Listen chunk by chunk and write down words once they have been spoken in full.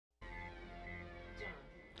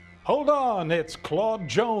Hold on, it's Claude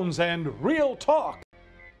Jones and Real Talk.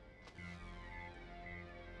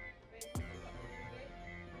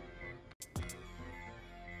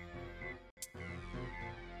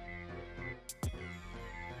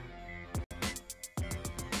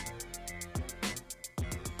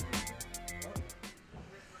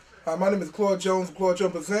 Hi, my name is Claude Jones. Claude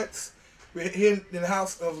Jones Presents. We're here in the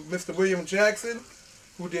house of Mr. William Jackson,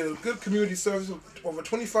 who did a good community service with over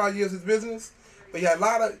 25 years of business. But he had a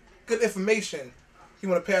lot of good information he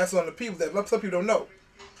want to pass on to people that some people don't know.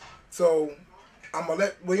 So I'm going to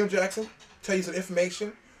let William Jackson tell you some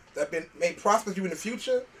information that may prosper you in the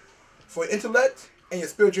future for your intellect and your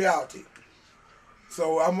spirituality.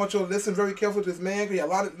 So I want you to listen very carefully to this man because he has a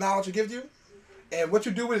lot of knowledge to give you. And what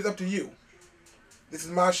you do with it is up to you. This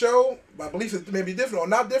is my show. My beliefs may be different or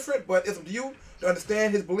not different, but it's up to you to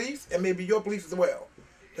understand his beliefs and maybe your beliefs as well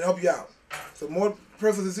to help you out. So more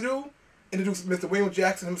persons to do, introduce Mr. William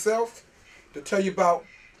Jackson himself to tell you about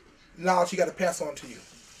knowledge he got to pass on to you.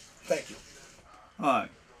 Thank you. Hi,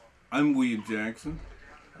 I'm William Jackson.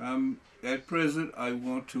 At present, I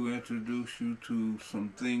want to introduce you to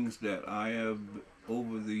some things that I have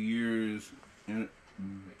over the years,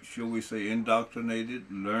 shall we say, indoctrinated,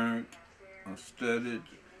 learned, studied,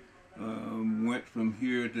 went from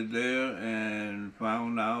here to there and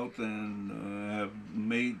found out and have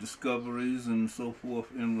made discoveries and so forth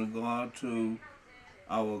in regard to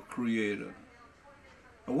our Creator.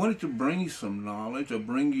 I wanted to bring you some knowledge or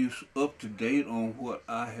bring you up to date on what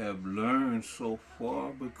I have learned so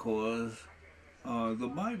far because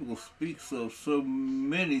the Bible speaks of so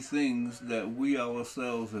many things that we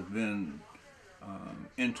ourselves have been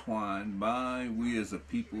entwined by. We as a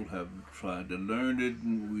people have tried to learn it,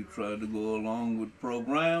 and we've tried to go along with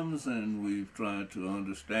programs, and we've tried to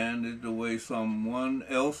understand it the way someone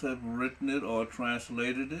else has written it or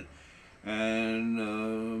translated it.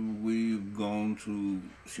 And we've gone to,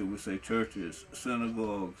 shall we say, churches,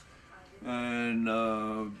 synagogues, and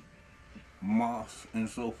mosques and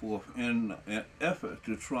so forth in an effort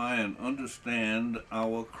to try and understand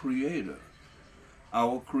our Creator.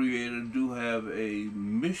 Our Creator do have a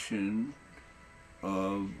mission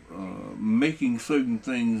of making certain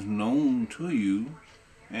things known to you,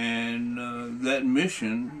 and that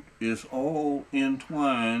mission is all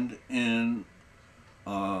entwined in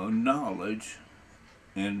knowledge,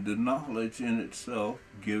 and the knowledge in itself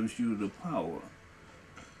gives you the power.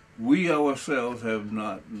 We ourselves have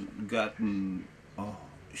not gotten,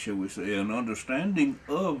 shall we say, an understanding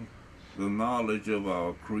of the knowledge of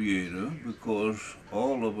our Creator because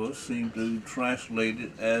all of us seem to translate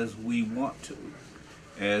it as we want to,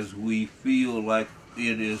 as we feel like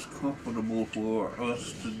it is comfortable for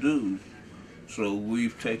us to do. So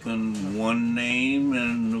we've taken one name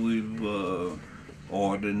and we've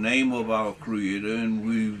or the name of our Creator, and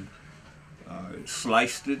we've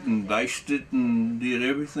sliced it and diced it and did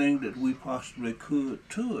everything that we possibly could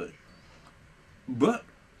to it. But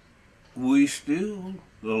we still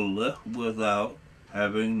are left without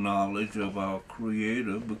having knowledge of our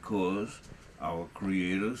Creator because our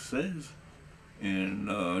Creator says in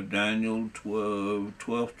Daniel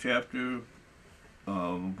 12th chapter,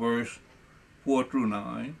 verse 4 through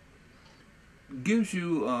 9, gives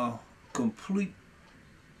you a complete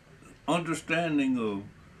understanding of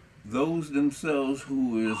those themselves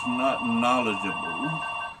who is not knowledgeable.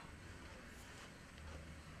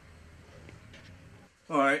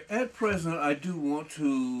 All right, at present I do want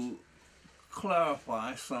to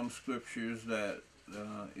clarify some scriptures that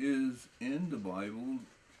is in the Bible,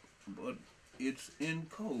 but it's in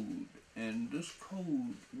code, and this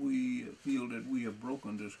code, we feel that we have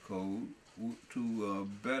broken this code to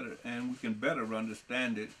better, and we can better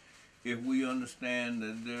understand it if we understand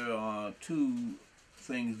that there are two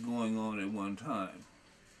things going on at one time.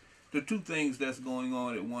 The two things that's going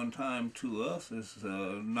on at one time to us is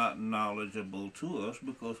not knowledgeable to us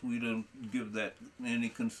because we don't give that any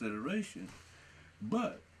consideration.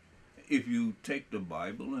 But if you take the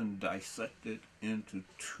Bible and dissect it into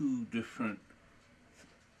two different,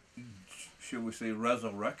 shall we say,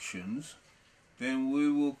 resurrections, then we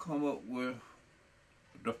will come up with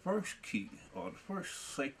the first key, or the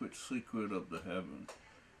first sacred secret of the heaven.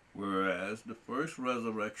 Whereas the first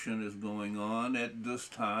resurrection is going on at this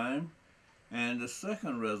time, and the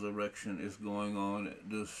second resurrection is going on at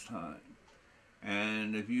this time.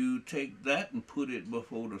 And if you take that and put it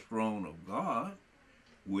before the throne of God,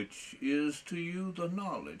 which is to you the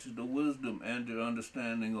knowledge, the wisdom, and the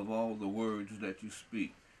understanding of all the words that you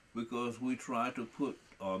speak, because we try to put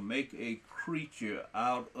or make a creature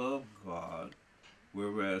out of God,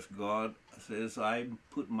 whereas God says, I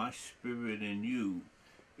put my spirit in you.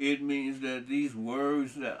 It means that these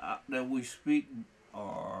words that we speak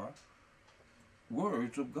are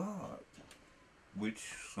words of God, which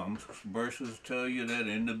some verses tell you that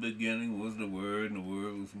in the beginning was the Word, and the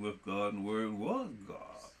Word was with God, and the Word was God.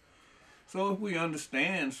 So if we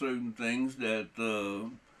understand certain things, that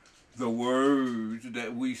the words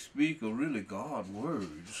that we speak are really God's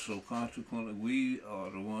words, so consequently we are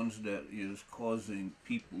the ones that is causing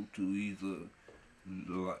people to either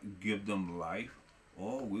give them life,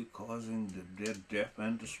 or we're causing their death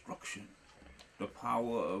and destruction. The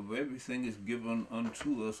power of everything is given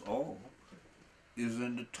unto us all is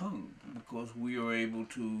in the tongue, because we are able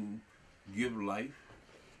to give life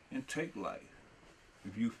and take life.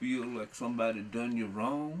 If you feel like somebody done you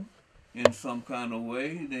wrong in some kind of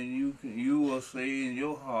way, then you will say in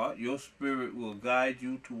your heart, your spirit will guide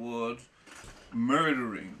you towards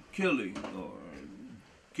murdering, killing, or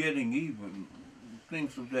getting even,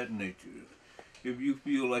 things of that nature. If you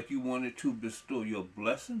feel like you wanted to bestow your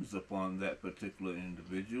blessings upon that particular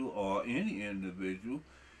individual or any individual,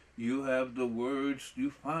 you have the words, you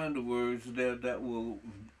find the words there that will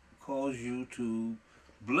cause you to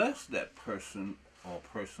bless that person or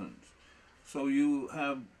persons. So you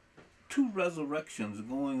have two resurrections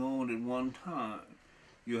going on at one time.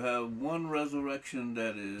 You have one resurrection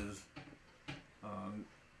that is,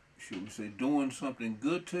 should we say, doing something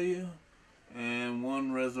good to you, and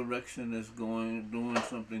one resurrection is doing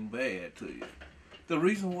something bad to you. The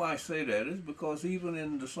reason why I say that is because even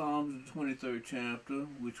in the Psalms, the 23rd chapter,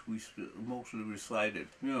 which we mostly recite at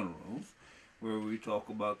funerals, where we talk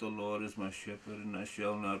about the Lord is my shepherd, and I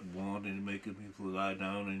shall not want, and he maketh me to lie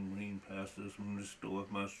down in green pastures, and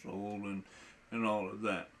restoreth my soul, and all of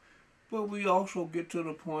that. But we also get to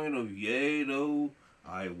the point of, yea, though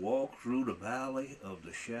I walk through the valley of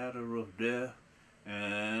the shadow of death,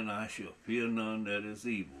 and I shall fear none that is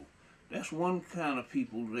evil. That's one kind of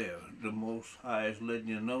people there. The Most High is letting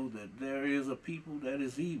you know that there is a people that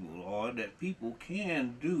is evil, or that people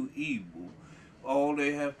can do evil. All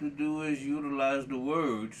they have to do is utilize the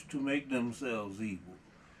words to make themselves evil.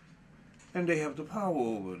 And they have the power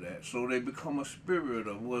over that. So they become a spirit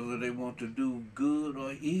of whether they want to do good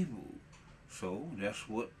or evil. So that's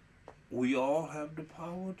what we all have the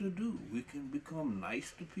power to do. We can become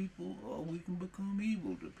nice to people, or we can become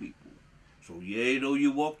evil to people. So yea, though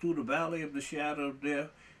you walk through the valley of the shadow of death,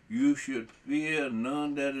 you should fear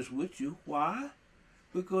none that is with you. Why?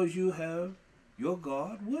 Because you have your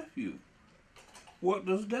God with you. What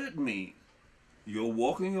does that mean? You're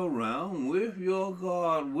walking around with your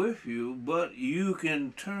God with you, but you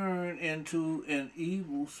can turn into an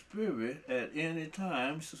evil spirit at any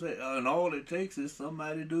time, and all it takes is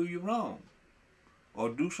somebody do you wrong, or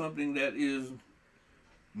do something that is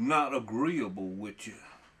not agreeable with you.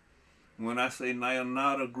 When I say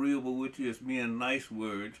not agreeable with you, it's being nice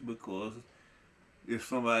words, because if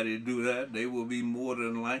somebody do that, they will be more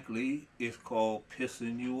than likely, it's called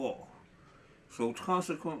pissing you off. So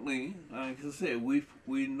consequently, like I said, we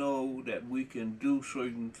know that we can do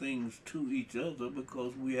certain things to each other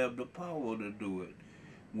because we have the power to do it.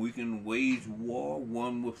 We can wage war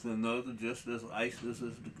one with another, just as ISIS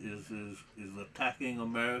is attacking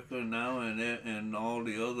America now and all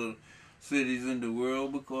the other cities in the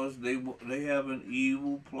world, because they have an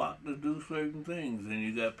evil plot to do certain things. And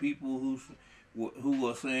you got people who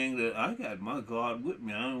are saying that I got my God with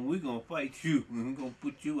me, and we're going to fight you, and we're going to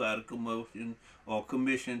put you out of commotion or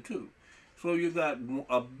commission too. So you got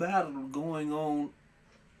a battle going on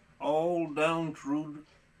all down through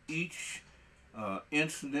each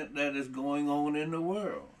incident that is going on in the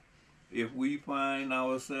world. If we find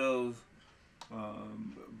ourselves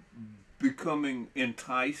becoming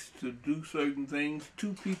enticed to do certain things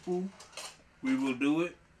to people, we will do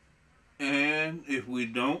it. And if we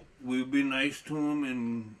don't, we'll be nice to them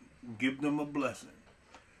and give them a blessing.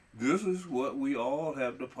 This is what we all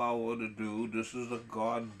have the power to do. This is a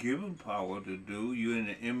God-given power to do. You're in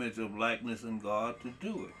the image of likeness in God to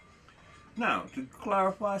do it. Now, to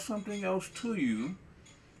clarify something else to you,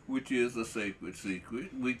 which is a sacred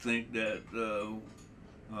secret, we think that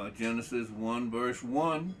Genesis 1 verse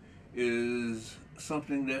 1 is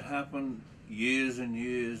something that happened years and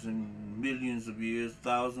years and millions of years,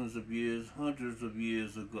 thousands of years, hundreds of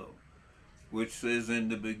years ago, which says in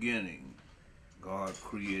the beginning, God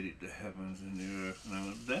created the heavens and the earth.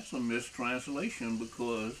 Now, that's a mistranslation,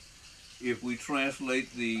 because if we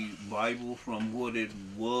translate the Bible from what it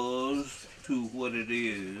was to what it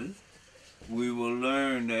is, we will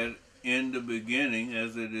learn that in the beginning,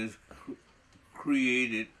 as it is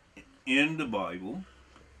created in the Bible,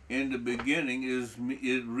 in the beginning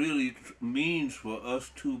it really means for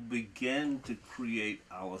us to begin to create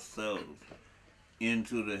ourselves.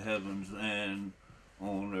 into the heavens and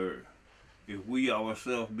on earth. If we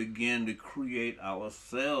ourselves begin to create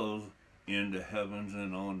ourselves in the heavens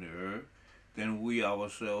and on the earth, then we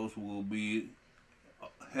ourselves will be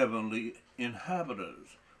heavenly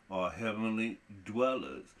inhabitants or heavenly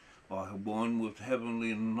dwellers or one with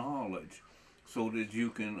heavenly knowledge, so that you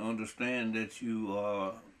can understand that you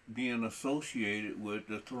are being associated with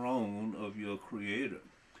the throne of your Creator.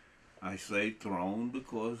 I say throne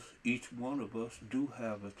because each one of us do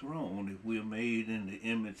have a throne. If we're made in the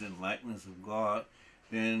image and likeness of God,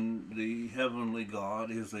 then the heavenly God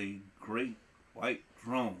is a great white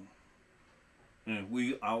throne. And if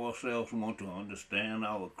we ourselves want to understand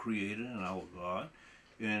our Creator and our God,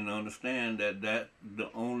 and understand that the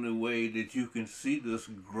only way that you can see this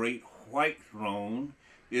great white throne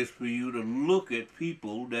is for you to look at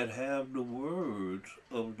people that have the words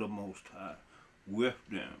of the Most High with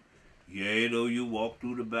them. Yea, though you walk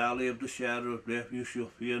through the valley of the shadow of death, you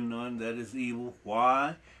shall fear none that is evil.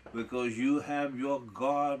 Why? Because you have your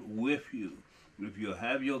God with you. If you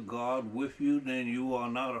have your God with you, then you are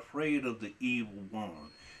not afraid of the evil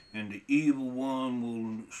one. And the evil one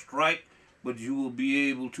will strike, but you will be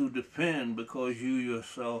able to defend because you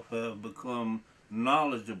yourself have become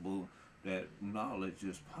knowledgeable that knowledge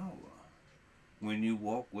is power. When you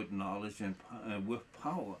walk with knowledge and with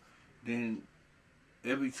power, then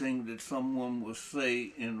everything that someone will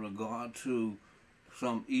say in regard to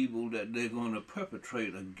some evil that they're going to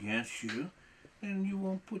perpetrate against you, then you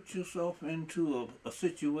won't put yourself into a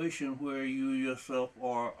situation where you yourself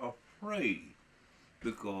are afraid.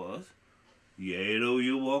 Because, yea, though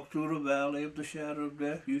you walk through the valley of the shadow of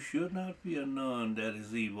death, you should not fear none that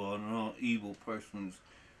is evil or no evil persons,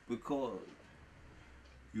 because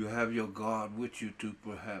you have your God with you to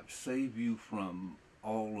perhaps save you from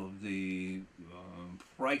all of the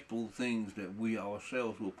frightful things that we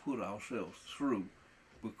ourselves will put ourselves through,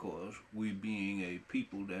 because we being a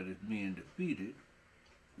people that is being defeated,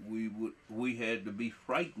 we had to be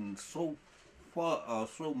frightened so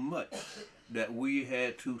much that we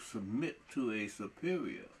had to submit to a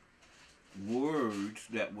superior words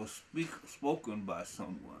that were spoken by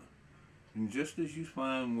someone. And just as you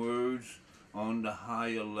find words on the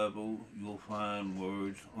higher level, you'll find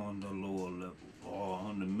words on the lower level, or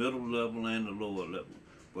on the middle level and the lower level.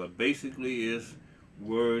 But basically it's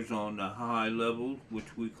words on the high level,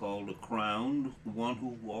 which we call the crown, the one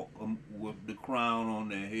who walk with the crown on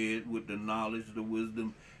their head, with the knowledge, the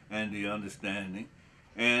wisdom, and the understanding,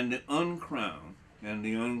 and the uncrowned. And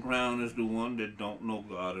the uncrowned is the one that don't know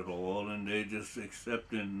God at all, and they're just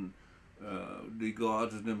accepting the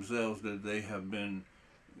gods themselves that they have been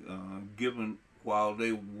given while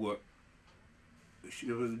they were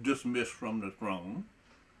dismissed from the throne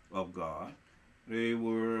of God. They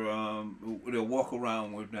were they'll walk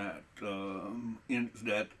around with that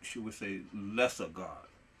should we say lesser God.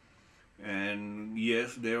 And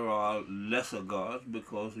yes, there are lesser gods,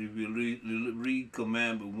 because if you read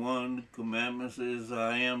Commandment 1, commandment says,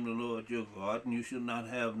 I am the Lord your God, and you should not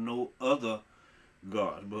have no other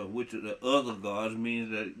gods. But which of the other gods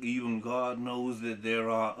means that even God knows that there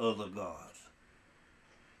are other gods.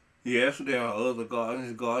 Yes, there are other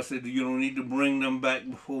gods. God said you don't need to bring them back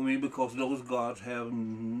before me, because those gods have,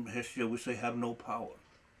 shall we say, have no power.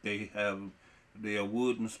 They are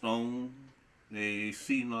wood and stone. They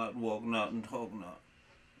see not, walk not, and talk not.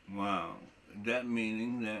 Wow. That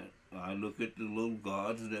meaning that I look at the little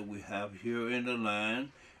gods that we have here in the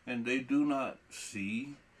land, and they do not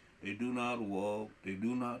see, they do not walk, they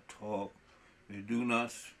do not talk, they do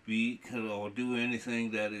not speak or do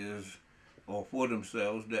anything that is, or for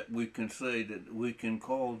themselves, that we can say that we can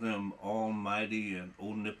call them almighty and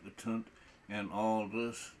omnipotent and all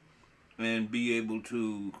this, and be able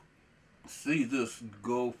to see this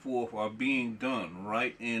go forth or being done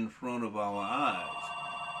right in front of our eyes.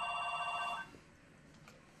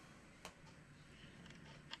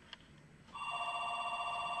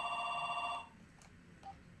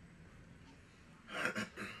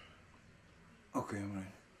 Okay, I'm ready.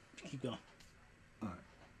 Keep going. All right.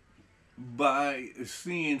 By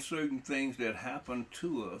seeing certain things that happen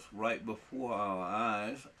to us right before our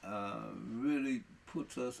eyes, really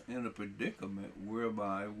puts us in a predicament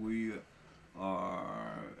whereby we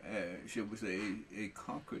are, should we say, a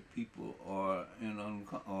conquered people, or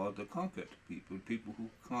the conquered people who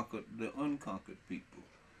conquered the unconquered people.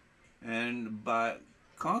 And by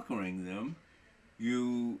conquering them,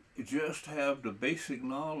 you just have the basic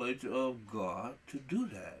knowledge of God to do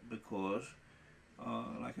that, because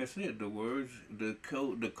like I said, the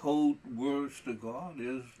code words to God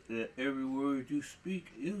is that every word you speak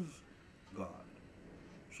is God.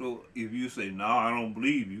 So if you say, no, I don't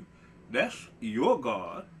believe you, That's your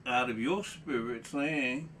God out of your spirit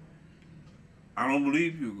saying, I don't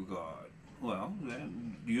believe you, God. Well,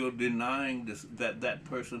 then you're denying this, that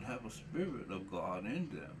person have a spirit of God in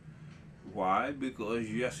them. Why? Because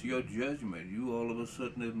yes, your judgment. You all of a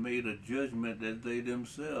sudden have made a judgment that they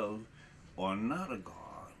themselves are not a God.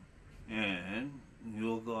 And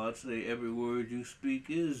your God say every word you speak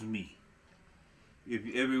is me. If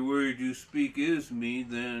every word you speak is me,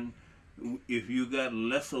 then if you got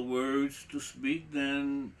lesser words to speak,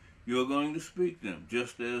 then you're going to speak them.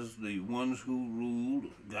 Just as the ones who ruled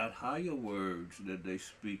got higher words that they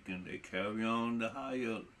speak, and they carry on the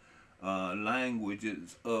higher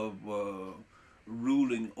languages of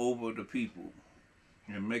ruling over the people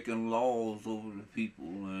and making laws over the people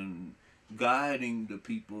and guiding the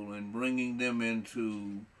people and bringing them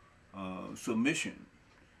into submission.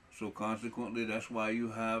 So consequently, that's why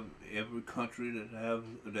you have every country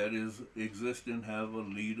that is existing have a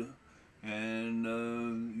leader,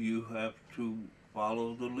 and you have to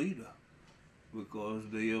follow the leader because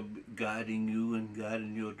they are guiding you and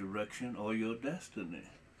guiding your direction or your destiny.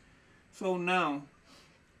 So now,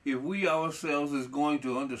 if we ourselves is going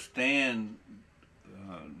to understand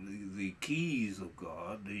the keys of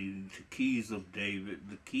God, the keys of David,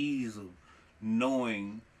 the keys of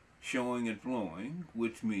knowing, showing, and flowing,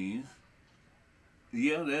 which means,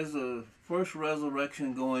 yeah, there's a first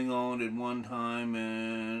resurrection going on at one time,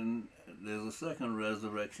 and there's a second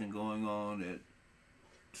resurrection going on at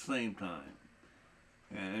the same time.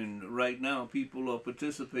 And right now, people are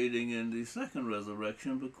participating in the second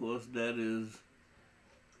resurrection because that is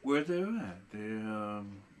where they're at.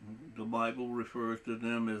 The Bible refers to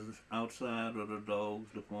them as outside of the dogs,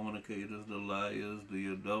 the fornicators, the liars, the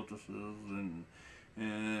adulteresses,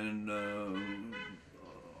 and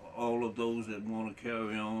all of those that want to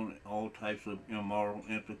carry on all types of immoral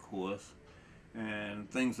intercourse and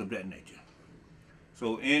things of that nature.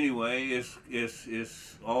 So anyway,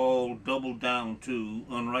 it's all doubled down to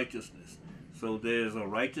unrighteousness. So there's a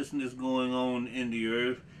righteousness going on in the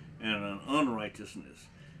earth and an unrighteousness.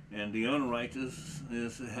 And the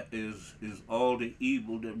unrighteousness is all the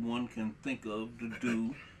evil that one can think of to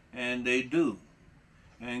do, and they do,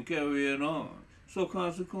 and carry it on. So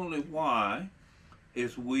consequently, why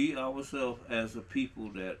is we ourselves as a people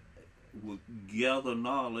that will gather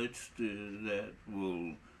knowledge that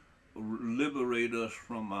will liberate us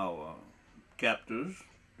from our captors,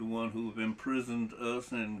 the one who have imprisoned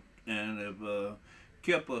us and have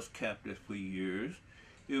kept us captive for years,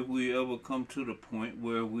 if we ever come to the point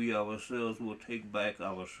where we ourselves will take back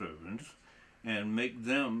our servants and make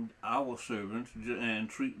them our servants and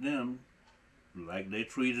treat them like they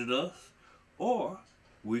treated us, or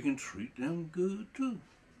we can treat them good too.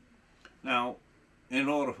 Now, in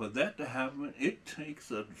order for that to happen, it takes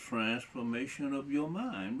a transformation of your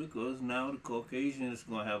mind, because now the Caucasian is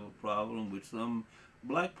going to have a problem with some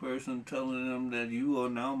black person telling them that you are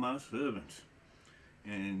now my servants,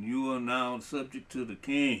 and you are now subject to the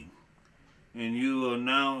king, and you are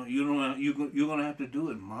now you're going to have to do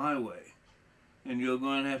it my way, and you're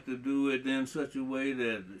going to have to do it in such a way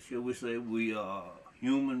that, shall we say, we are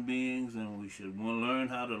human beings and we should learn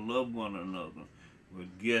how to love one another.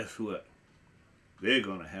 But guess what? They're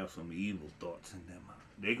going to have some evil thoughts in their mind.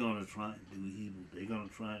 They're going to try and do evil. They're going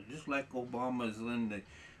to try, just like Obama is in the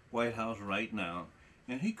White House right now,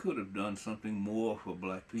 and he could have done something more for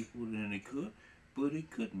black people than he could, but he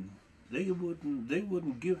couldn't. They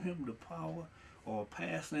wouldn't give him the power or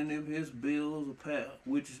pass any of his bills,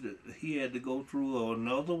 which he had to go through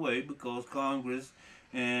another way, because Congress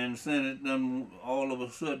and Senate done all of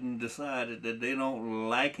a sudden decided that they don't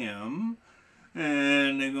like him,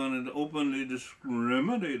 and they're going to openly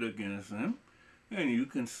discriminate against him. And you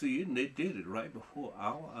can see it, and they did it right before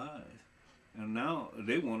our eyes. And now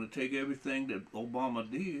they want to take everything that Obama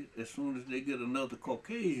did. As soon as they get another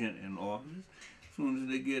Caucasian in office, as soon as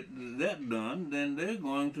they get that done, then they're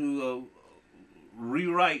going to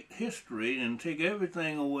rewrite history and take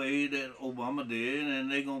everything away that Obama did, and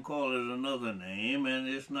they're going to call it another name, and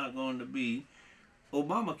it's not going to be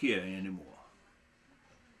Obamacare anymore.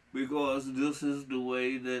 Because this is the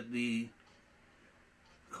way that the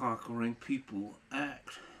conquering people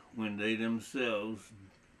act when they themselves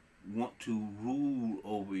want to rule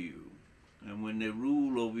over you. And when they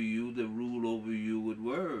rule over you with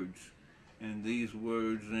words. And these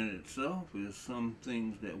words in itself is some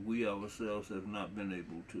things that we ourselves have not been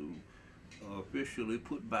able to officially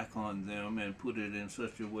put back on them and put it in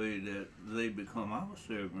such a way that they become our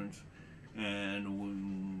servants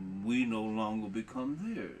and we no longer become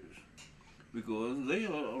theirs. Because they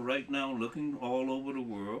are right now looking all over the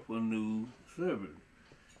world for new servants.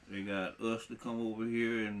 They got us to come over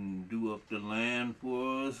here and do up the land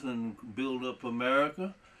for us and build up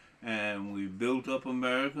America. And we built up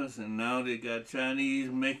America, and now they got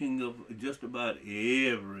Chinese making of just about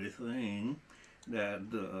everything that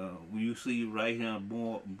you see right here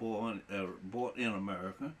bought in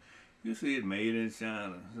America. You see it made in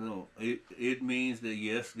China. So it means that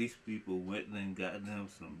yes, these people went and got them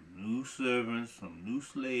some new servants, some new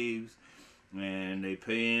slaves, and they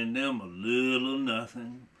paying them a little or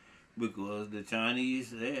nothing, because the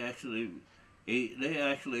Chinese they actually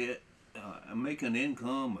make an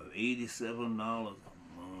income of $87 a month.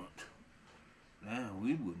 Now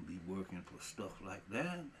we wouldn't be working for stuff like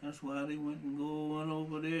that. That's why they went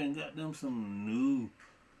over there and got them some new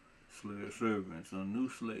servants or new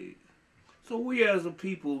slaves. So we as a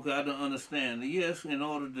people got to understand that yes, in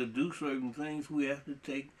order to do certain things, we have to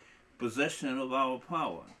take possession of our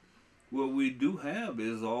power. What we do have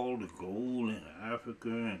is all the gold in Africa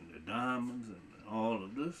and the diamonds and all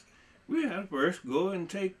of this. We have to first go and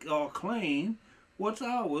take or claim what's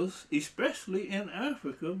ours, especially in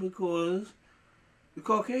Africa, because the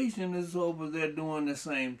Caucasian is over there doing the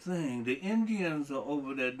same thing. The Indians are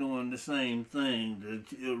over there doing the same thing.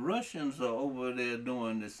 The Russians are over there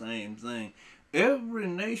doing the same thing. Every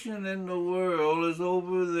nation in the world is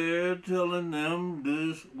over there telling them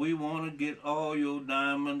this: we want to get all your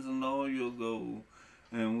diamonds and all your gold,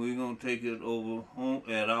 and we're going to take it over home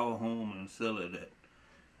at our home and sell it at.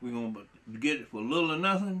 We're going to get it for little or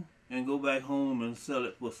nothing and go back home and sell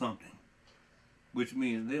it for something, which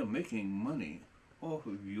means they're making money off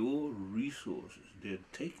of your resources. They're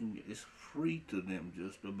taking it. It's free to them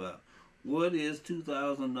just about. What is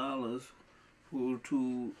 $2,000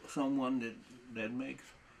 to someone that makes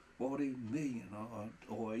 40 million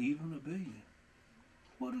or even $1 billion?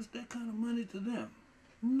 What is that kind of money to them?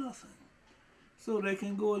 Nothing. So they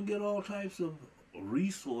can go and get all types of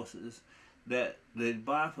resources that they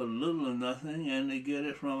buy for little or nothing, and they get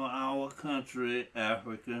it from our country,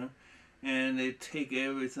 Africa, and they take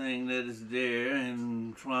everything that is there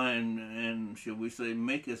and try and should we say,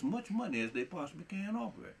 make as much money as they possibly can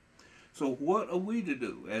off it. So what are we to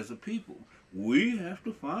do as a people? We have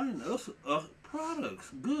to find us products,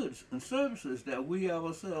 goods, and services that we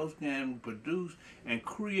ourselves can produce and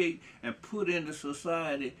create and put into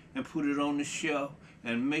society and put it on the shelf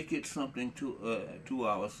and make it something to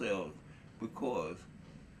ourselves. Because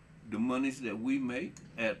the monies that we make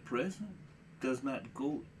at present does not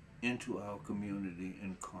go into our community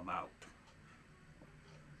and come out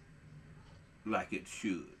like it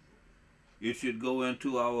should. It should go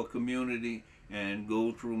into our community and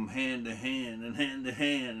go from hand to hand and hand to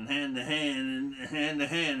hand and hand to hand and hand to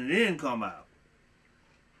hand and then come out.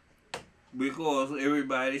 Because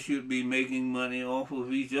everybody should be making money off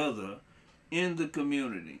of each other in the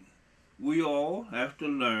community. We all have to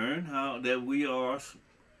learn how that we are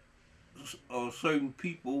certain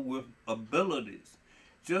people with abilities.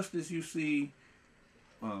 Just as you see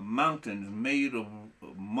mountains made of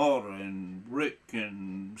mortar and brick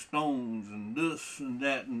and stones and this and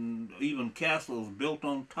that, and even castles built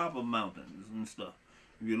on top of mountains and stuff.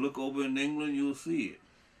 If you look over in England, you'll see it.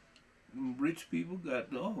 Rich people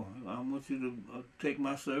got, I want you to take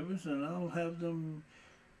my service and I'll have them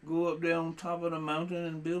go up there on top of the mountain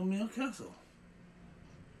and build me a castle.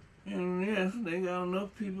 And yes, they got enough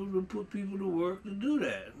people to put people to work to do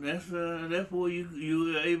that. Therefore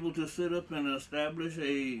you are able to sit up and establish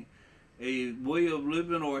a way of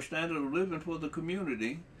living or a standard of living for the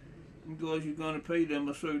community, because you're going to pay them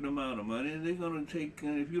a certain amount of money, and they're going to take,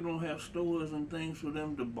 and if you don't have stores and things for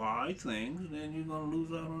them to buy things, then you're going to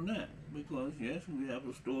lose out on that. Because yes, we have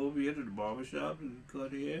a store over here at the barbershop to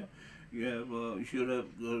cut hair. You should have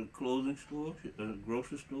a clothing store, a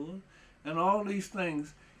grocery store, and all these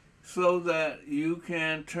things, so that you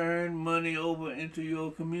can turn money over into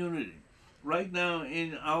your community. Right now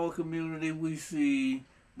in our community, we see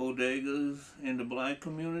bodegas. In the black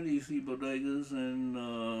community, you see bodegas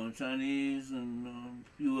and Chinese and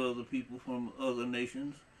a few other people from other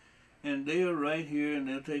nations. And they are right here, and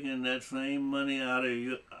they're taking that same money out of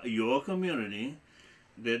your community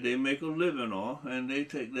that they make a living off, and they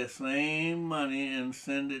take that same money and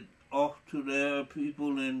send it off to their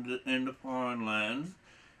people in the foreign lands.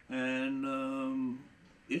 And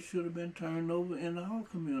it should have been turned over in our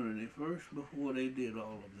community first before they did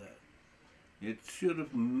all of that. It should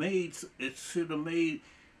have made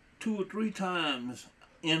 2 or 3 times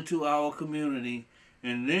into our community,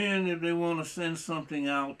 and then if they want to send something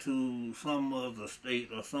out to some other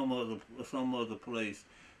state or some other place,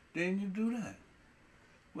 then you do that.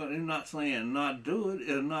 Well, they're not saying not do it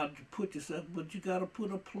or not to put yourself, but you got to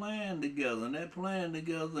put a plan together, and that plan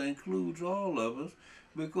together includes all of us.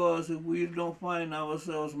 Because if we don't find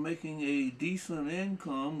ourselves making a decent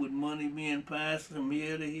income with money being passed from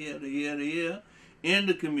here to here to here to here in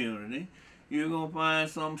the community, you're gonna find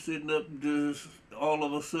some sitting up just all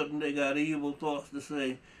of a sudden they got evil thoughts to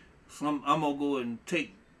say, I'm gonna go and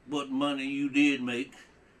take what money you did make.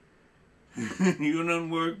 You done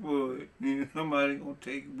work for it. Somebody gonna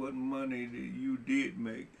take what money that you did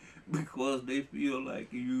make because they feel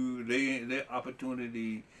like their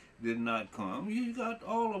opportunity did not come. You got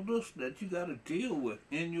all of this that you got to deal with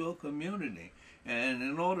in your community, and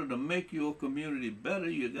in order to make your community better,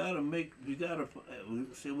 you got to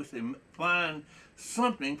find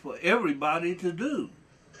something for everybody to do.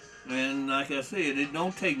 And like I said, it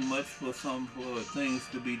don't take much for things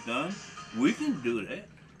to be done. We can do that.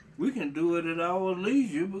 We can do it at our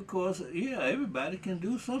leisure because, yeah, everybody can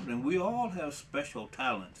do something. We all have special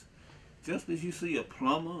talents. Just as you see a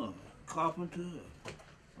plumber, a carpenter,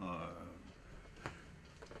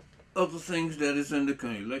 other things that is in the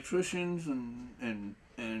community, electricians and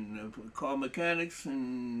car mechanics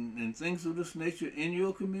and things of this nature in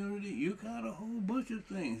your community, you got a whole bunch of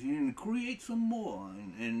things. You can create some more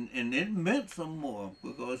and invent some more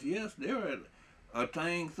because, yes, there are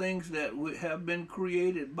things that have been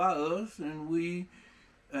created by us, and we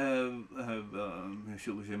have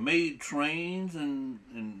made trains and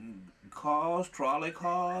cars, trolley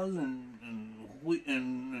cars, and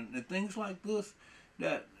things like this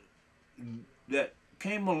that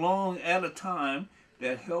came along at a time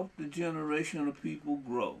that helped the generation of people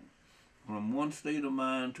grow from one state of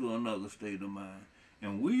mind to another state of mind.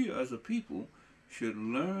 And we as a people should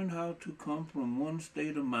learn how to come from one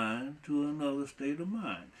state of mind to another state of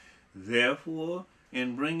mind. Therefore,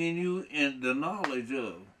 in bringing you in the knowledge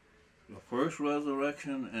of the first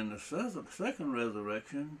resurrection and the second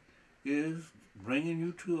resurrection is bringing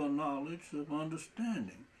you to a knowledge of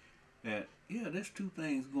understanding that, yeah, there's two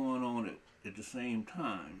things going on at the same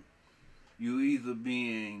time. You either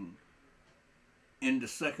being in the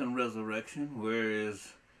second resurrection,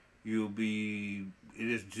 whereas it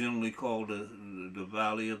is generally called the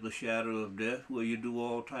valley of the shadow of death, where you do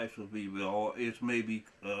all types of evil, or it's maybe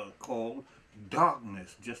called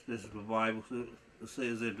darkness, just as the Bible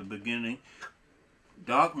says at the beginning,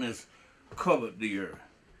 darkness covered the earth.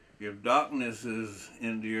 If darkness is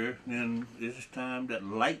in the earth, then it's time that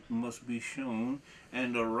light must be shown,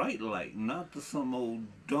 and the right light, not some old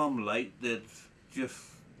dumb light that's just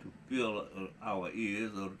to fill our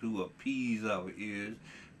ears or to appease our ears,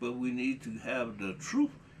 but we need to have the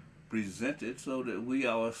truth presented so that we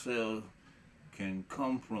ourselves can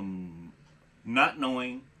come from not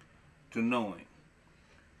knowing to knowing.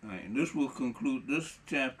 All right, and this will conclude this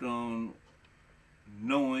chapter on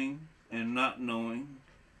knowing and not knowing.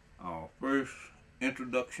 Our first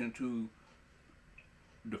introduction to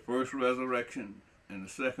the first resurrection and the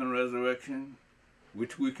second resurrection,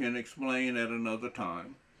 which we can explain at another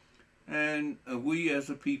time. And we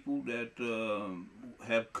as a people that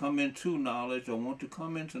have come into knowledge or want to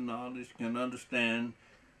come into knowledge can understand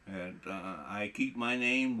that I keep my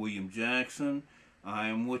name, William Jackson. I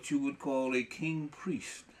am what you would call a king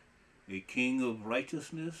priest, a king of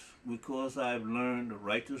righteousness, because I've learned the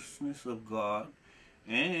righteousness of God.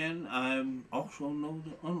 And I also know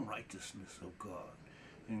the unrighteousness of God.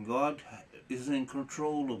 And God is in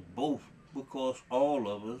control of both because all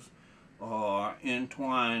of us are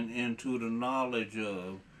entwined into the knowledge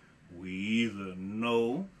of we either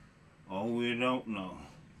know or we don't know.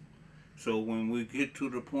 So when we get to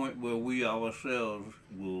the point where we ourselves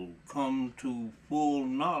will come to full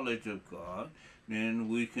knowledge of God, then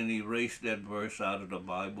we can erase that verse out of the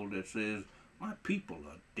Bible that says, my people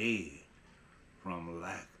are dead from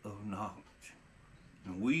lack of knowledge.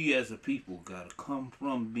 And we as a people got to come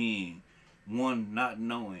from being one not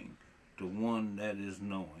knowing to one that is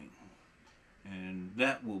knowing. And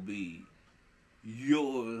that will be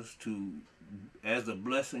yours as a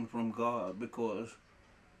blessing from God, because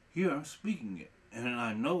here I'm speaking it. And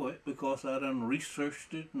I know it because I done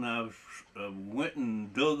researched it, and I've went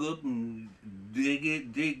and dug up and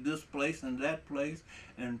dig this place and that place,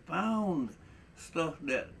 and found stuff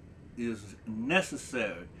that is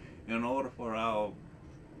necessary in order for our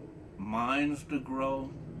minds to grow,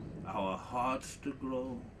 our hearts to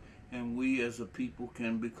grow, and we as a people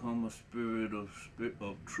can become a spirit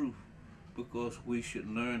of truth, because we should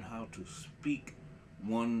learn how to speak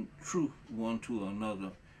one truth one to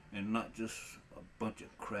another, and not just a bunch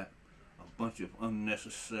of crap, a bunch of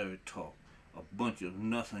unnecessary talk, a bunch of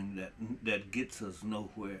nothing that gets us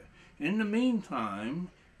nowhere. In the meantime,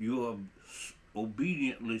 you are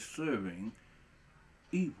obediently serving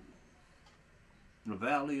evil. The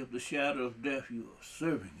valley of the shadow of death, you are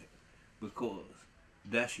serving it because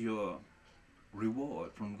that's your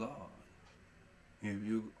reward from God. If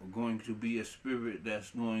you're going to be a spirit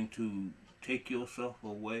that's going to take yourself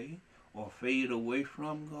away or fade away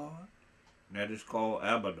from God, that is called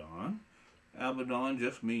Abaddon. Abaddon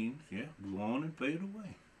just means, go on and fade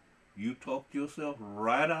away. You talked yourself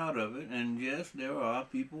right out of it, and yes, there are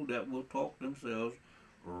people that will talk themselves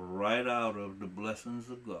right out of the blessings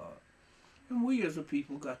of God. And we as a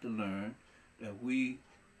people got to learn that we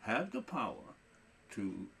have the power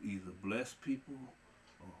to either bless people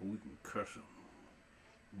or we can curse them.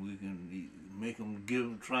 We can make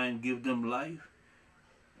them try and give them life,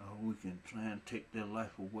 or we can try and take their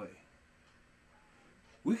life away.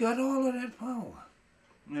 We got all of that power.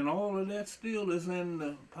 And all of that still is in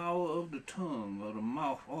the power of the tongue or the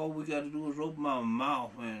mouth. All we got to do is open our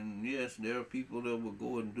mouth. And yes, there are people that will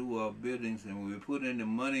go and do our biddings. And when we put in the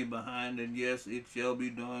money behind it, yes, it shall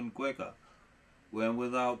be done quicker. Well,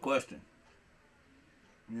 without question.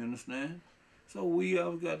 You understand? So we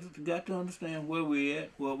have got to understand where we're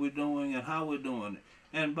at, what we're doing, and how we're doing it.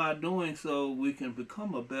 And by doing so, we can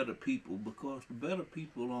become a better people, because the better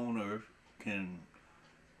people on earth can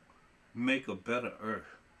make a better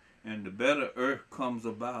earth. And the better earth comes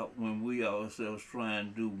about when we ourselves try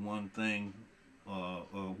and do one thing,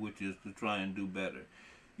 which is to try and do better.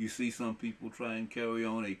 You see some people try and carry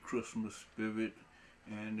on a Christmas spirit,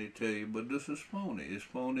 and they tell you, but this is phony. It's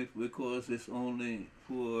phony because it's only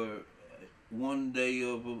for one day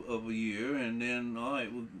of a year, and then, all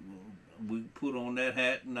right, we put on that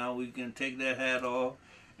hat, and now we can take that hat off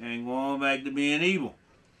and go on back to being evil.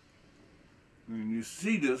 When you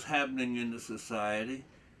see this happening in the society,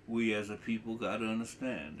 we as a people got to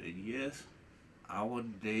understand that yes, our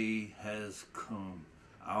day has come.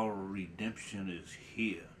 Our redemption is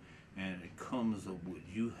here. And it comes up with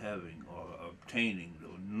you having or obtaining the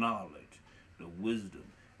knowledge, the wisdom,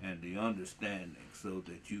 and the understanding so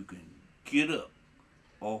that you can get up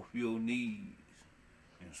off your knees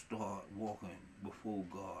and start walking before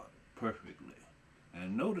God perfectly.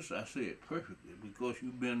 And notice I say it perfectly because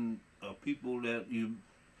you've been people that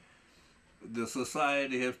the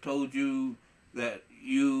society has told you that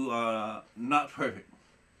you are not perfect.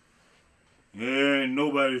 Yeah,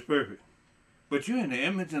 nobody's perfect. But you're in the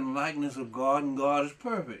image and likeness of God, and God is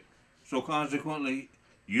perfect. So consequently,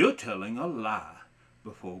 you're telling a lie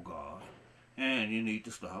before God, and you need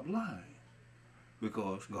to stop lying.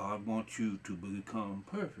 Because God wants you to become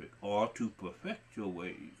perfect or to perfect your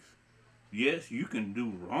ways. Yes, you can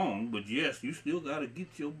do wrong, but yes, you still got to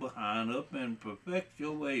get your behind up and perfect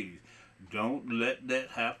your ways. Don't let that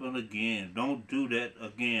happen again. Don't do that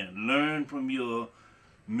again. Learn from your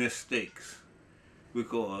mistakes,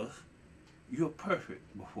 because you're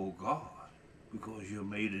perfect before God, because you're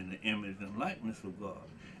made in the image and likeness of God.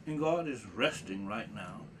 And God is resting right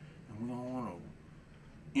now, and we don't want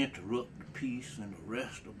to interrupt the peace and the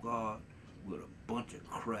rest of God with a bunch of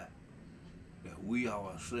crap that we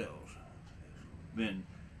ourselves have been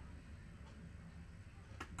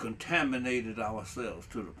contaminated ourselves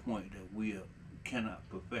to the point that we cannot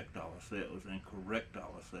perfect ourselves and correct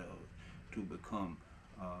ourselves to become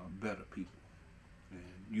better people.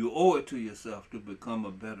 And you owe it to yourself to become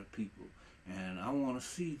a better people. And I want to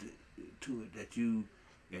see to it that you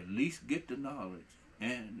at least get the knowledge.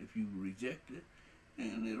 And if you reject it,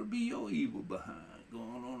 then it'll be your evil behind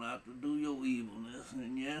going on out to do your evilness.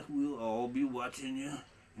 And yes, we'll all be watching you.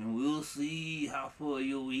 And we'll see how far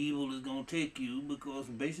your evil is going to take you, because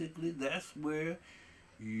basically that's where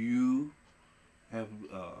you have,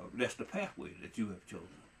 that's the pathway that you have chosen.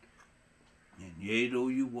 And yea, though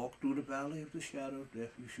you walk through the valley of the shadow of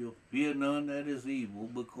death, you shall fear none that is evil,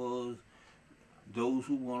 because those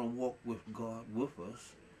who want to walk with God with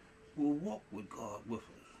us will walk with God with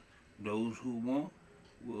us. Those who won't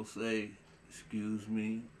will say, excuse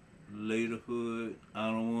me, laterhood, I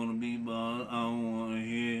don't want to be bothered, I don't want to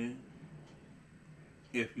hear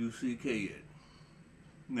F-U-C-K it.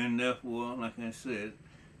 And therefore, like I said,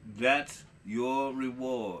 that's your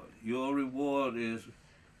reward. Your reward is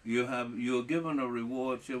you're given a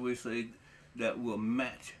reward, shall we say, that will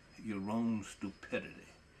match your own stupidity.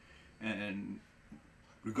 And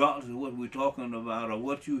regardless of what we're talking about or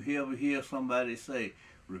what you hear somebody say,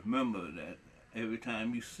 remember that every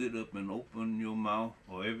time you sit up and open your mouth,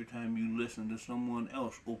 or every time you listen to someone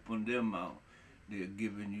else open their mouth, they're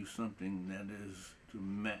giving you something that is to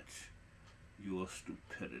match your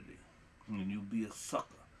stupidity. And you be a sucker.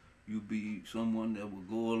 You be someone that will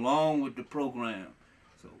go along with the program.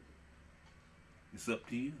 So it's up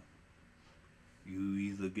to you. You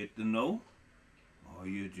either get to know or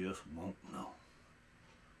you just won't know.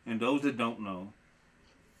 And those that don't know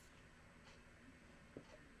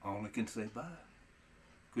only can say bye,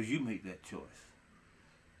 because you make that choice.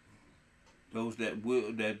 Those that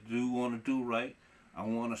do want to do right, I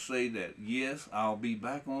want to say that yes, I'll be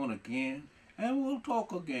back on again, and we'll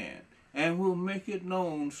talk again, and we'll make it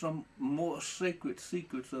known some more sacred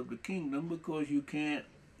secrets of the kingdom, because you can't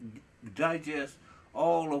digest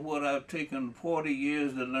all of what I've taken 40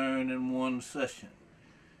 years to learn in one session.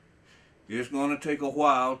 It's going to take a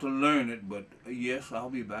while to learn it, but yes, I'll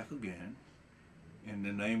be back again in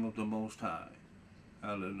the name of the Most High.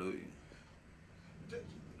 Hallelujah.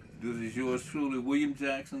 This is yours truly, William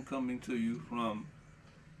Jackson, coming to you from,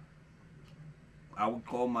 I would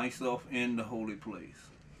call myself, in the holy place,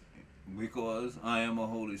 because I am a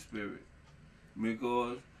Holy Spirit,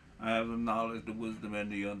 because I have the knowledge, the wisdom,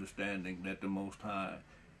 and the understanding that the Most High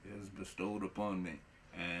has bestowed upon me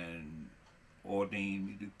and ordained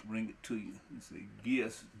me to bring it to you and say,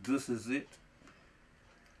 yes, this is it.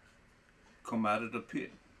 Come out of the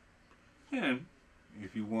pit. And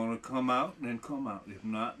if you want to come out, then come out. If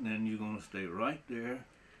not, then you're going to stay right there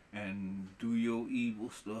and do your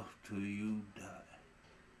evil stuff till you die.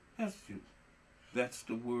 That's you. That's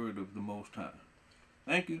the word of the Most High.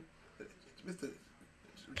 Thank you. Mr.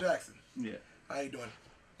 Jackson. Yeah. How you doing?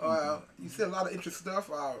 You said a lot of interesting stuff.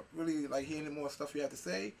 I really like hearing more stuff you have to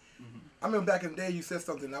say. I remember back in the day you said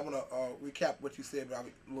something. I want to recap what you said when I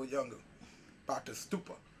was a little younger about the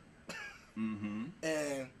stupa.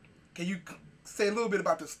 And can you say a little bit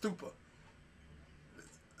about the stupa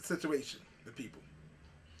situation, the people?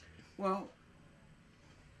 Well,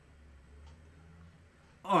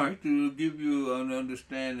 all right, to give you an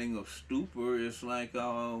understanding of stupor, it's like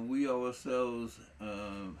we ourselves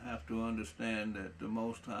have to understand that the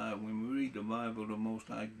Most High, when we read the Bible, the Most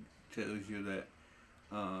High tells you that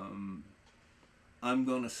I'm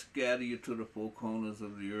going to scatter you to the four corners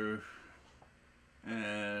of the earth,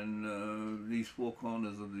 and these four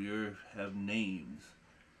corners of the earth have names.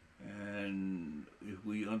 And if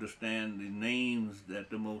we understand the names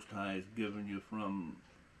that the Most High has given you from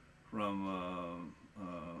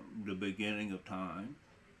the beginning of time,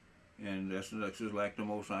 and that's just like the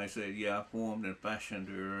Most High said, yeah, I formed and fashioned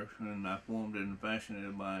the earth, and I formed it and fashioned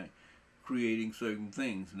it by creating certain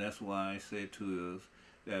things. And that's why I said to us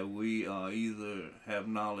that we either have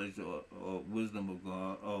knowledge or wisdom of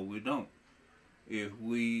God, or we don't. If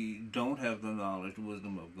we don't have the knowledge,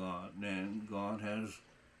 wisdom of God, then God has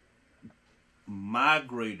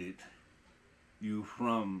migrated you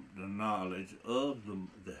from the knowledge of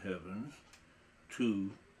the heavens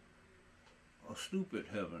to a stupid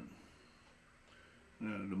heaven.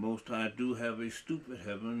 Now, the Most High do have a stupid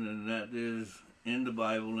heaven, and that is in the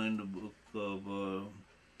Bible, in the book of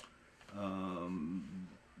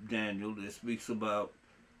Daniel, that speaks about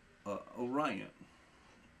Orion.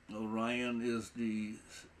 Orion is the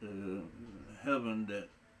heaven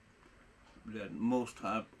that Most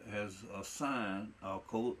High has assigned, or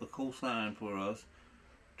co-signed for us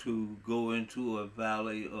to go into a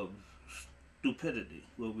valley of stupidity,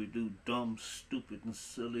 where we do dumb, stupid, and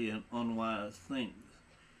silly, and unwise things.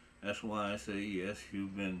 That's why I say, yes, you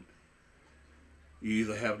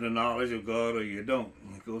either have the knowledge of God or you don't.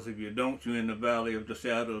 Because if you don't, you're in the valley of the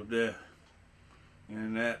shadow of death.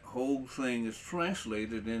 And that whole thing is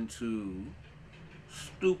translated into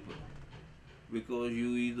stupid, because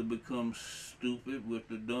you either become stupid with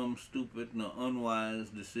the dumb, stupid, and the unwise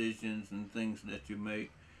decisions and things that you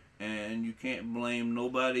make, and you can't blame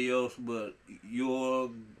nobody else but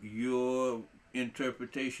your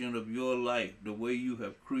interpretation of your life, the way you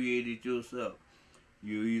have created yourself.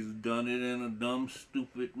 You either done it in a dumb,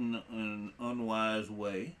 stupid, and unwise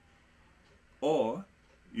way, or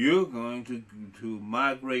you're going to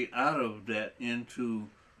migrate out of that into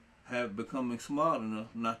becoming smart enough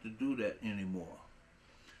not to do that anymore.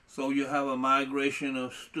 So you have a migration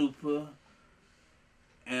of stupor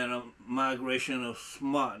and a migration of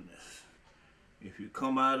smartness. If you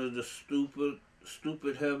come out of the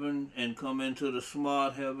stupid heaven and come into the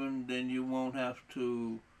smart heaven, then you won't have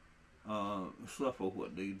to suffer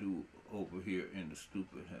what they do over here in the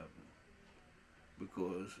stupid heaven.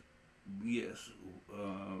 Because yes,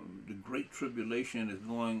 the great tribulation is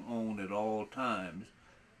going on at all times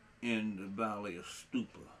in the valley of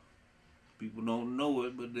stupor. People don't know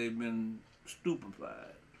it, but they've been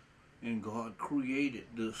stupefied. And God created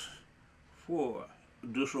this for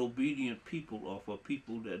disobedient people, or for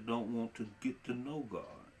people that don't want to get to know God.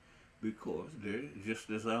 Because they're, just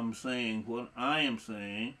as I'm saying, what I am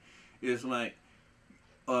saying is like,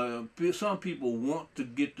 some people want to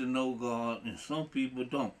get to know God and some people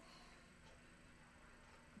don't.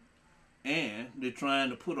 And they're trying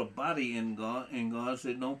to put a body in God, and God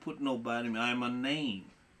said, don't put no body in me. I'm a name.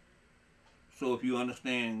 So if you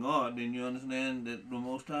understand God, then you understand that the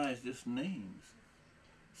Most High is just names.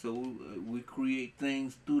 So we create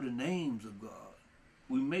things through the names of God.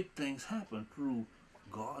 We make things happen through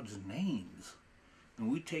God's names.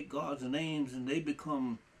 And we take God's names and they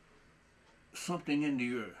become something in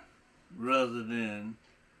the earth rather than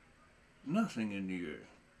nothing in the earth.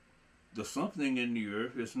 The something in the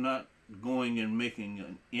earth is not going and making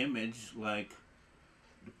an image like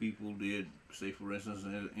the people did, say for instance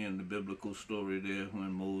in the biblical story there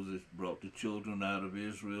when Moses brought the children out of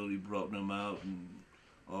Israel. He brought them out and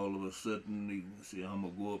all of a sudden he said, I'm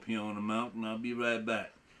going to go up here on the mountain, I'll be right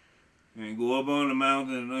back. And go up on the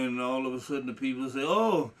mountain and all of a sudden the people say,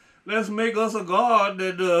 oh, let's make us a god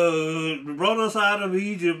that brought us out of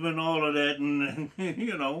Egypt and all of that. And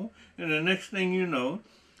you know, and the next thing you know,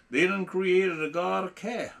 they done created a god, a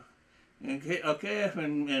calf.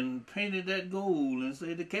 And painted that gold and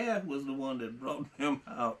say the calf was the one that brought them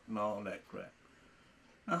out and all that crap.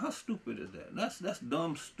 Now, how stupid is that? That's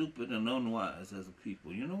dumb, stupid, and unwise as a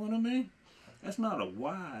people. You know what I mean? That's not a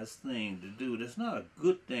wise thing to do. That's not a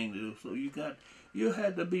good thing to do. So you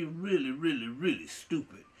had to be really, really, really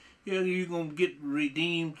stupid. Yeah, you're gonna get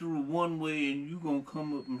redeemed through one way, and you're gonna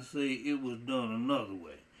come up and say it was done another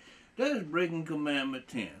way. That is breaking commandment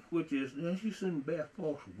 10, which is that you shouldn't bear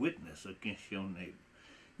false witness against your neighbor.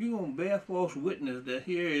 You're going to bear false witness that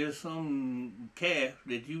here is some calf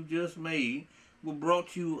that you just made who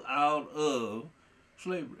brought you out of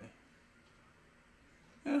slavery.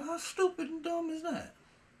 And how stupid and dumb is that?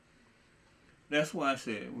 That's why I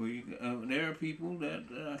said there are people that,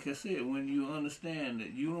 like I said, when you understand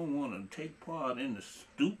that you don't want to take part in the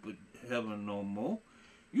stupid heaven no more,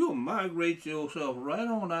 you'll migrate yourself right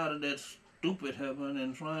on out of that stupid heaven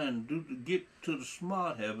and try and get to the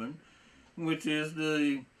smart heaven, which is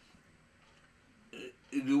the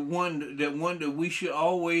one that we should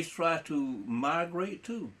always try to migrate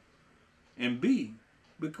to and be,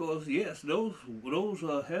 because yes, those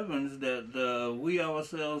are heavens that we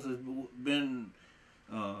ourselves have been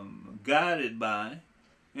guided by,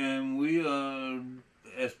 and we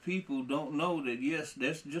as people don't know that yes,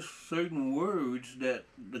 that's just certain words that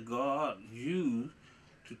the God used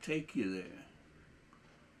to take you there.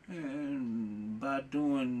 And by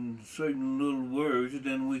doing certain little words,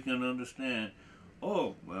 then we can understand,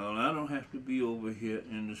 oh, well, I don't have to be over here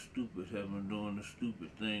in the stupid heaven doing the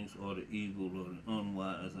stupid things or the evil or the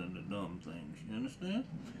unwise and the dumb things. You understand?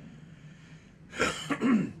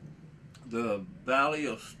 The valley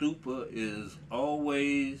of stupor is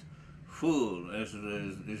always full.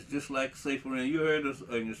 It's just like, say, for instance, you heard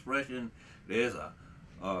an expression, there's a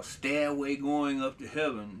stairway going up to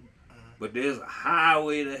heaven, but there's a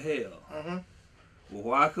highway to hell. Well,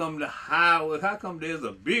 why come the highway? How come there's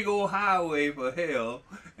a big old highway for hell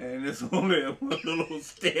and there's only one little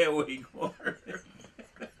stairway going?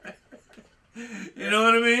 You know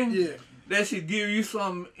what I mean? Yeah. That should give you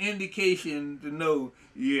some indication to know,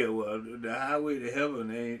 yeah, well, the highway to heaven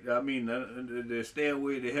ain't, I mean, the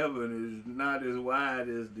stairway to heaven is not as wide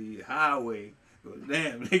as the highway.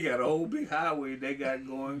 Damn, they got a whole big highway they got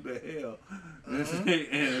going to hell. And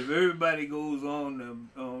if everybody goes on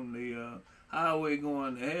the highway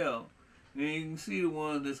going to hell, then you can see the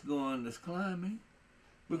ones that's climbing.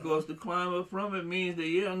 Because the climb up from it means that,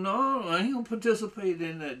 yeah, no, I ain't going to participate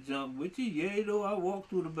in that jump with you. Yeah, though I walk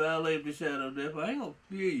through the valley of the shadow of death, I ain't going to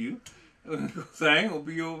fear you. Because I ain't going to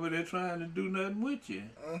be over there trying to do nothing with you.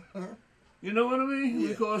 You know what I mean? Yeah.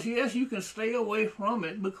 Because, yes, you can stay away from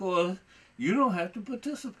it because you don't have to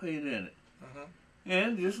participate in it.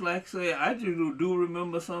 And just like, say, I do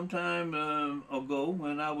remember some time ago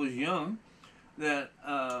when I was young that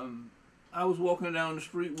I was walking down the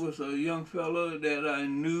street with a young fella that I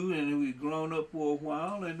knew, and we'd grown up for a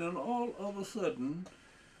while, and then all of a sudden,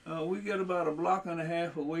 we get about a block and a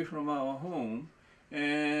half away from our home,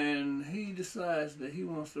 and he decides that he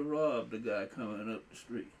wants to rob the guy coming up the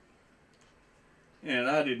street. And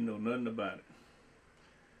I didn't know nothing about it.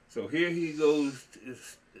 So here he goes,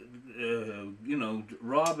 you know,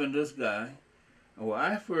 robbing this guy. Well,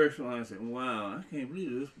 I first said, wow, I can't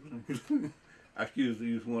believe this. I used to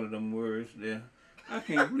use one of them words there. I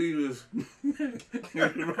can't believe this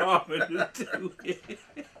robbing this dude.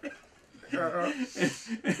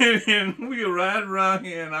 And we were right around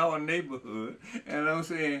here in our neighborhood, and I'm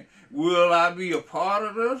saying, will I be a part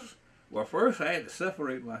of this? Well, first I had to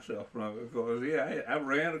separate myself from it because, yeah, I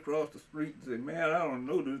ran across the street and said, man, I don't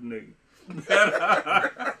know this nigga.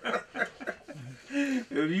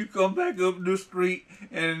 If you come back up the street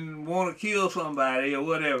and want to kill somebody or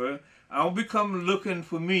whatever, I'll be coming looking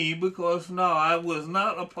for me because no, I was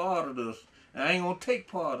not a part of this. I ain't gonna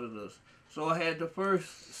take part of this. So I had to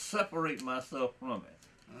first separate myself from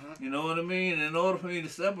it. You know what I mean? In order for me to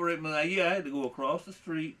separate myself, yeah, I had to go across the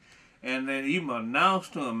street and then even announce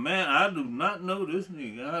to him, man, I do not know this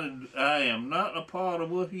nigga. I am not a part of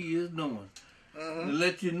what he is doing. To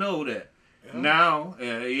let you know that. Now,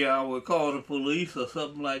 yeah, I would call the police or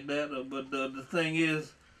something like that. But the thing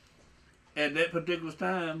is, at that particular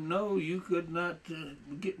time, no, you could not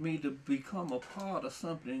get me to become a part of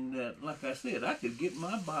something that, like I said, I could get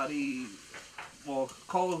my body or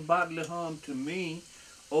cause bodily harm to me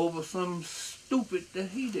over some stupid that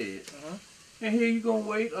he did. And here you gonna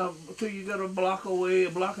wait until you got a block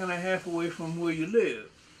and a half away from where you live,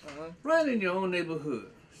 right in your own neighborhood.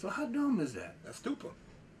 So how dumb is that? That's stupid.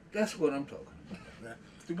 That's what I'm talking about.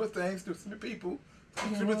 Stupid things, stupid people.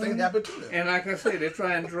 Stupid things happen to them. And like I said, they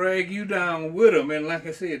try and drag you down with them. And like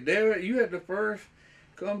I said, there you have to first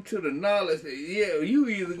come to the knowledge that, yeah, you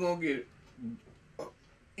either going to get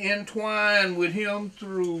entwined with him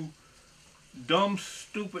through dumb,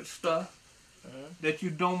 stupid stuff that you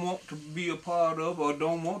don't want to be a part of or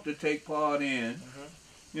don't want to take part in.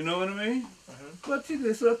 You know what I mean? But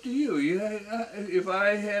it's up to you. If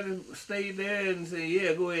I had stayed there and say,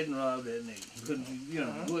 yeah, go ahead and rob that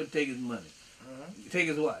nigga. Go ahead and take his money. Take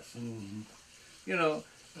his watch. You know,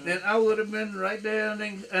 then I would have been right there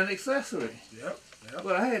an accessory. Yep.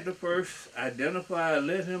 But I had to first identify and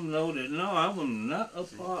let him know that, no, I was not a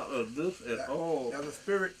part of this at all. That was a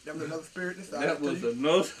spirit. That was another spirit inside. That was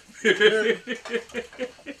another spirit.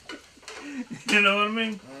 You know what I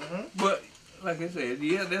mean? But like I said,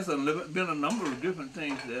 yeah, there's been a number of different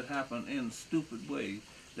things that happen in stupid ways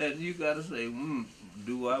that you got to say,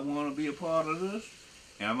 do I want to be a part of this?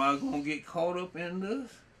 Am I going to get caught up in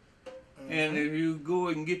this? And if you go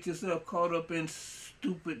and get yourself caught up in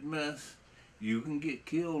stupid mess, you can get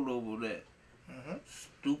killed over that.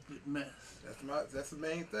 Stupid mess. That's the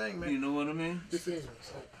main thing, man. You know what I mean?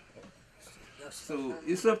 So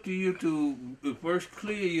it's up to you to first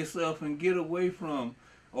clear yourself and get away from,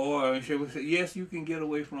 or shall we say, yes, you can get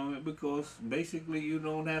away from it because basically you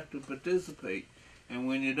don't have to participate. And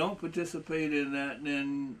when you don't participate in that,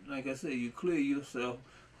 then, like I said, you clear yourself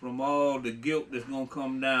from all the guilt that's going to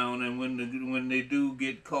come down. And when they do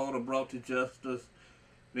get caught or brought to justice,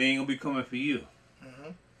 they ain't going to be coming for you.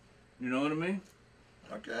 You know what I mean?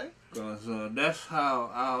 Okay. Because that's how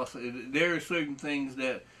I'll say, there are certain things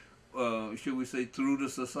that, should we say, through the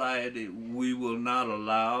society, we will not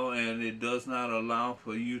allow, and it does not allow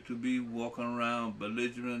for you to be walking around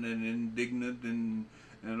belligerent and indignant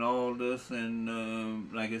and all this,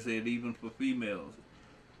 and like I said, even for females.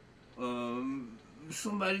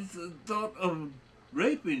 Somebody thought of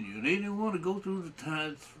raping you. They didn't want to go through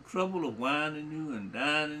the trouble of whining you and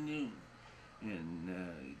dining you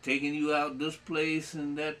and taking you out this place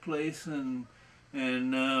and that place and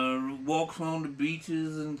walks on the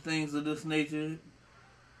beaches and things of this nature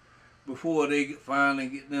before they finally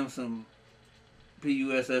get them some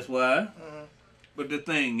PUSSY. But the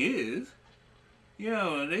thing is,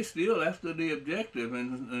 they still after the objective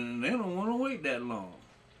and they don't want to wait that long.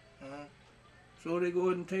 So they go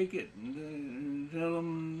ahead and take it and tell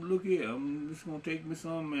them, look here, I'm just going to take me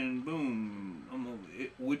some and boom.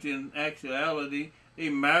 Which in actuality, they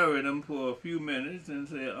marry them for a few minutes and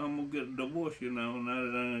say, I'm going to divorce you now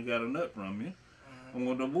that I ain't got a nut from you. I'm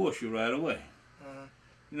going to divorce you right away.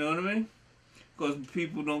 You know what I mean? Because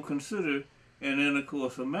people don't consider an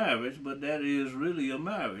intercourse a marriage, but that is really a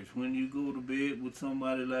marriage. When you go to bed with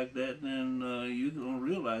somebody like that, then you don't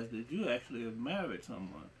realize that you actually have married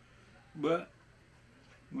someone. But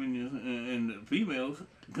when and the females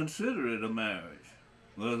consider it a marriage,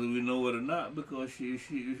 whether we know it or not, because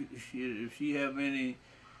if she have any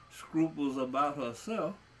scruples about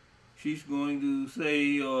herself, she's going to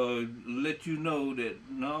say or let you know that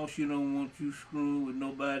no, she don't want you screwing with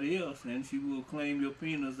nobody else, and she will claim your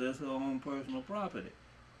penis as her own personal property.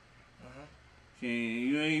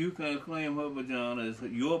 You can't claim her vagina as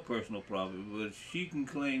your personal property, but she can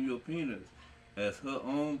claim your penis as her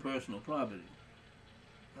own personal property.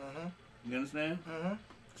 You understand?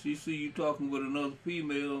 She see you talking with another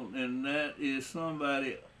female, and that is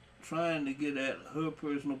somebody trying to get at her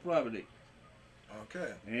personal property.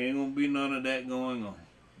 Okay. Ain't gonna be none of that going on.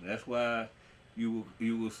 That's why you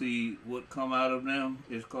will see what come out of them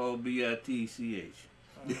is called BITCH.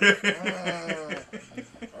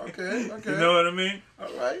 Okay. You know what I mean?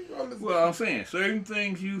 All right. Well, I'm saying certain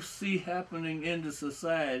things you see happening in the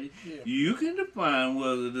society, you can define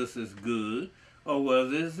whether this is good or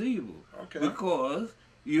whether it's evil. Okay. Because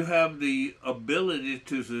you have the ability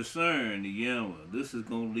to discern, yeah, well, this is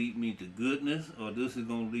going to lead me to goodness or this is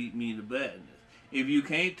going to lead me to badness. If you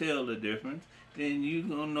can't tell the difference, then you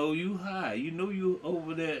going to know you high. You know you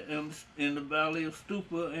over there in the valley of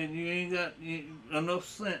stupor, and you ain't got enough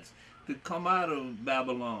sense to come out of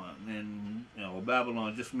Babylon. And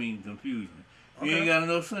Babylon just means confusion. You ain't got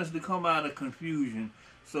enough sense to come out of confusion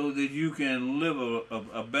so that you can live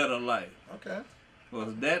a better life. Okay.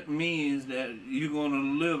 Well, that means that you're going to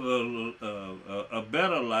live a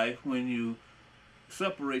better life when you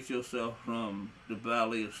separate yourself from the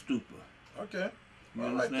valley of stupor. Okay. You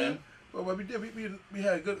Well, understand? Well, what we did, we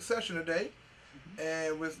had a good session today,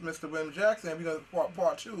 and with Mr. William Jackson, we're going to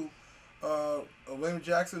part two of William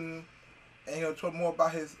Jackson, and he'll talk more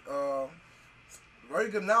about his very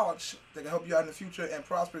good knowledge that can help you out in the future and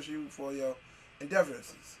prosper you for your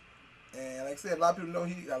endeavors. And like I said, a lot of people know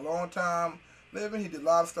he got a long time living. He did a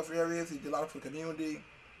lot of stuff areas. He did a lot for the community.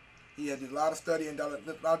 He did a lot of study and done a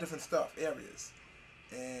lot of different stuff areas.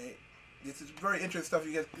 And this is very interesting stuff.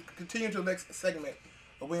 You guys continue to the next segment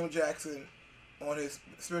of William Jackson on his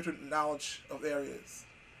spiritual knowledge of areas.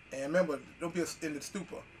 And remember, don't be in the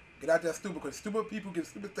stupor. Get out that stupor, because stupid people get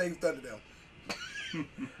stupid things done to them.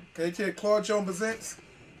 Okay, take Claude Jones Presents.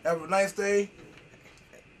 Have a nice day.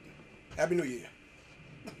 Happy New Year.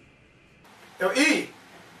 Yo, E. Yeah, man,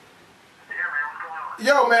 what's going on?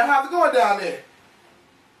 Yo, man, how's it going down there?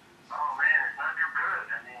 Oh, man, it's not too good.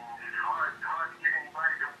 I mean, it's hard to get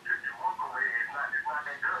anybody to work over here. It's not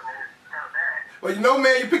that good, man. It's kind of bad. Well, you know,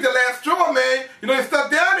 man, you picked the last straw, man. You know, you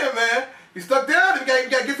stuck down there, man. You stuck down there. You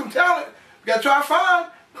gotta get some talent. You gotta try to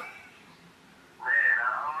find. Man, I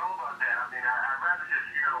don't know about that. I mean, I'd rather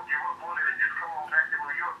just, give up on it and just come on back to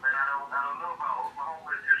New York, man. I don't know about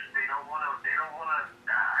Oklahoma. It's just, they don't want to,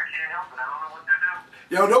 I can't help it. I don't know what to do.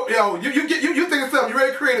 You think of something. You're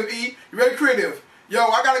very creative, E. You're very creative. Yo,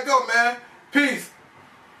 I gotta go, man. Peace.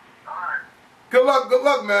 All right. Good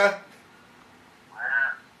luck, man.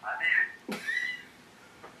 I need it.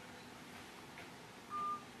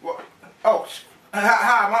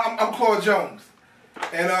 Hi, I'm Claude Jones.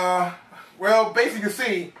 And, well, basically, you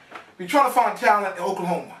see, we're trying to find talent in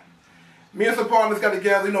Oklahoma. Me and some partners got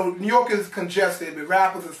together. You know, New York is congested with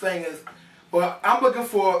rappers and singers, but I'm looking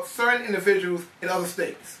for certain individuals in other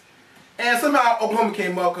states. And somehow Oklahoma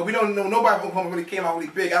came up, because we don't know, nobody from Oklahoma really came out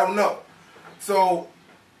really big. I don't know. So,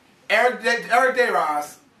 Eric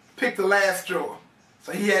DeRoss picked the last straw.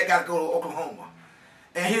 So he had got to go to Oklahoma.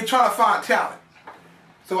 And he was trying to find talent.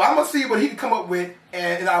 So I'm going to see what he can come up with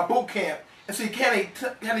in our boot camp and see can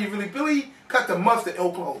he really cut the mustard in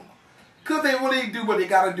Oklahoma. Could they really do what they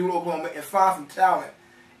got to do in Oklahoma and find some talent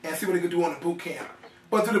and see what they can do on the boot camp.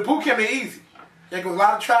 But through the boot camp, they're easy. There goes a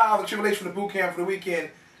lot of trials and tribulations for the boot camp for the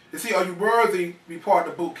weekend to see are you worthy to be part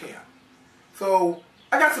of the boot camp. So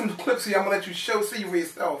I got some clips here I'm going to let you see for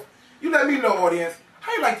yourself. You let me know, audience,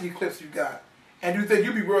 how you like these clips you got. And do you think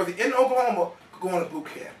you'd be worthy in Oklahoma to go on a boot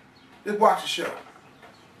camp? Let's watch the show.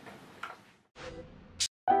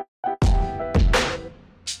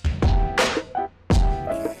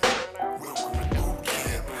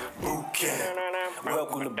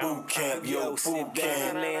 Welcome to boot camp, yo, sit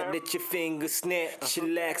down, land, let your fingers snap,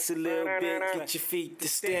 chillax a little bit, get your feet to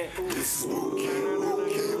stamp. This is boot camp.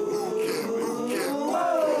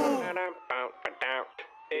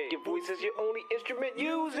 Your voice is your only instrument,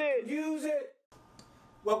 use it!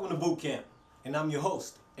 Welcome to Boot Camp, and I'm your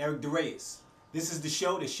host, Eric DeReyes. This is the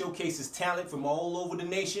show that showcases talent from all over the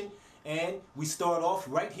nation, and we start off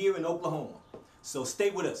right here in Oklahoma. So stay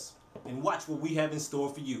with us and watch what we have in store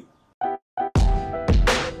for you.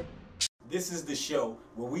 This is the show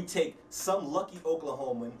where we take some lucky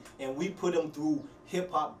Oklahoman and we put them through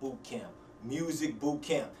hip-hop boot camp, music boot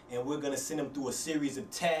camp, and we're going to send them through a series of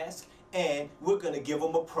tasks, and we're going to give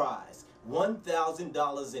them a prize.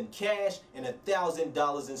 $1,000 in cash and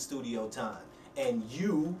 $1,000 in studio time. And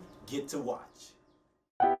you get to watch.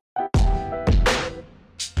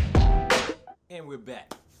 And we're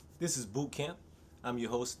back. This is Boot Camp. I'm your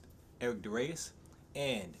host, Eric DeReyes.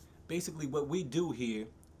 And basically what we do here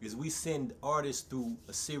is we send artists through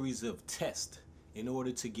a series of tests in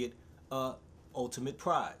order to get a ultimate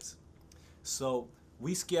prize. So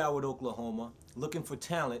we scoured Oklahoma looking for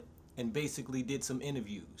talent and basically did some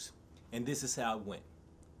interviews. And this is how it went.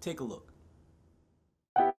 Take a look.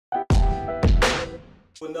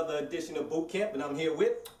 Another edition of Boot Camp, and I'm here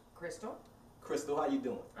with Crystal. Crystal. How you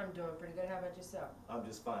doing? I'm doing pretty good. How about yourself? I'm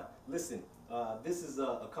just fine. Listen, this is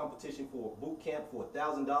a competition for boot camp for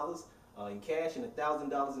 $1,000 in cash and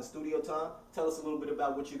 $1,000 in studio time. Tell us a little bit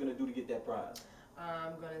about what you're going to do to get that prize.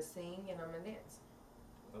 I'm going to sing and I'm going to dance.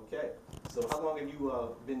 Okay. So how long have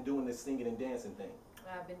you been doing this singing and dancing thing?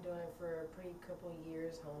 I've been doing it for a pretty couple of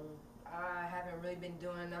years home. I haven't really been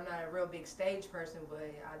doing, I'm not a real big stage person, but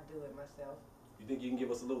I do it myself. You think you can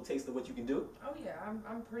give us a little taste of what you can do? Oh yeah,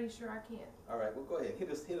 I'm pretty sure I can. All right, well go ahead. Hit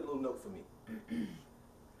a little note for me.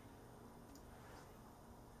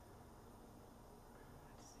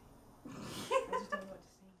 I just don't know what to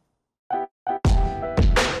sing.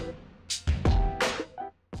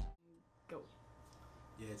 Go.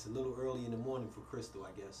 Yeah, it's a little early in the morning for Crystal,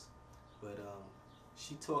 I guess. But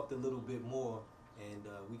she talked a little bit more, and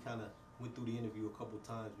we kind of went through the interview a couple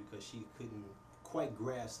times because she couldn't quite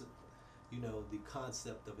grasp, you know, the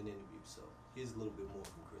concept of an interview. So here's a little bit more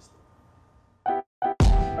from Crystal.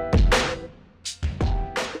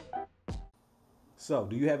 So,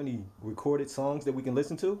 do you have any recorded songs that we can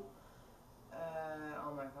listen to?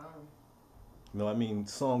 On my phone. No, I mean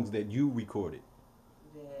songs that you recorded.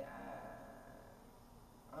 That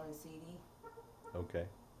on a CD. Okay.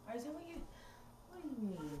 What do you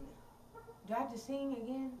mean? Do I have to sing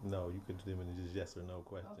again? No, you could do it in just yes or no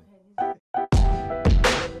question. Okay.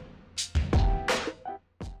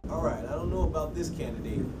 All right, I don't know about this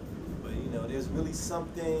candidate, but you know, there's really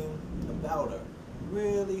something about her.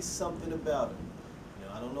 Really something about her. You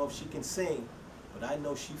know, I don't know if she can sing, but I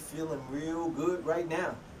know she's feeling real good right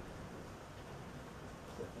now.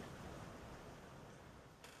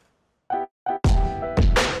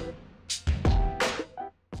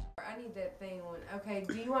 I need that thing on. Okay,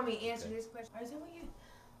 do you want me to answer this question? I said, what do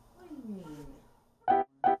you mean?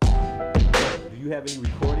 Do you have any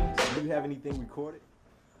recordings? Do you have anything recorded?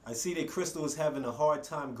 I see that Crystal is having a hard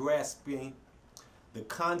time grasping the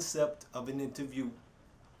concept of an interview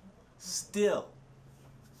still.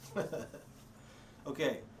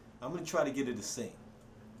 Okay, I'm gonna try to get her to sing.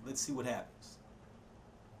 Let's see what happens.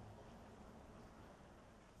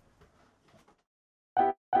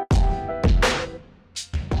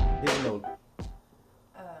 Hit a note.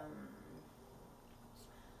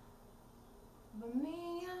 But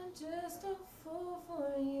me, I'm just a fool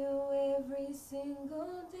for you every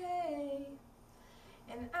single day.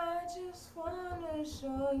 And I just wanna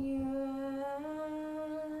show you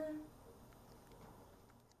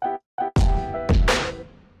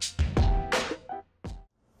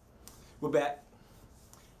We're back.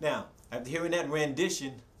 Now, after hearing that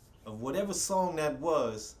rendition of whatever song that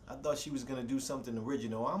was, I thought she was gonna do something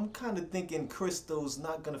original. I'm kind of thinking Crystal's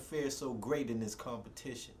not gonna fare so great in this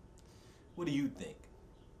competition. What do you think?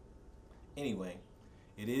 Anyway,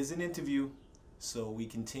 it is an interview, so we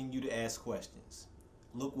continue to ask questions.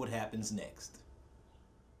 Look what happens next.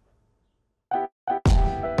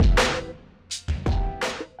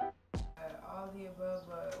 all the above,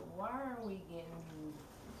 but why are we getting,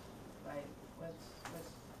 like,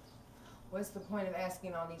 what's the point of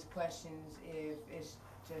asking all these questions if it's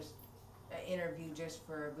just an interview just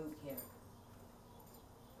for a boot camp?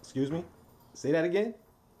 Excuse me? Say that again?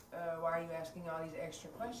 Why are you asking all these extra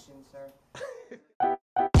questions, sir?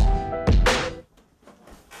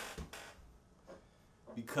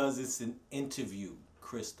 Because it's an interview,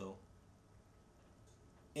 Crystal.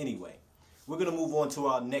 Anyway, we're gonna move on to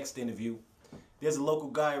our next interview. There's a local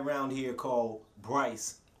guy around here called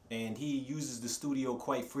Bryce, and he uses the studio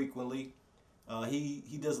quite frequently.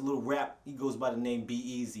 He does a little rap. He goes by the name Be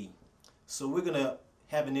Easy. So we're gonna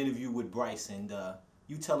have an interview with Bryce, and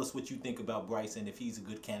you tell us what you think about Bryce and if he's a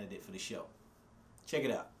good candidate for the show. Check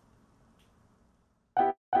it out.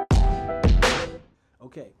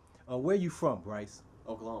 Okay, where are you from, Bryce?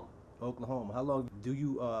 Oklahoma. Oklahoma. How long do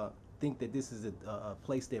you think that this is a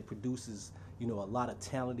place that produces, you know, a lot of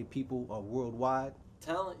talented people worldwide?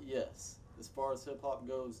 Talent, yes. As far as hip hop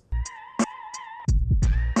goes,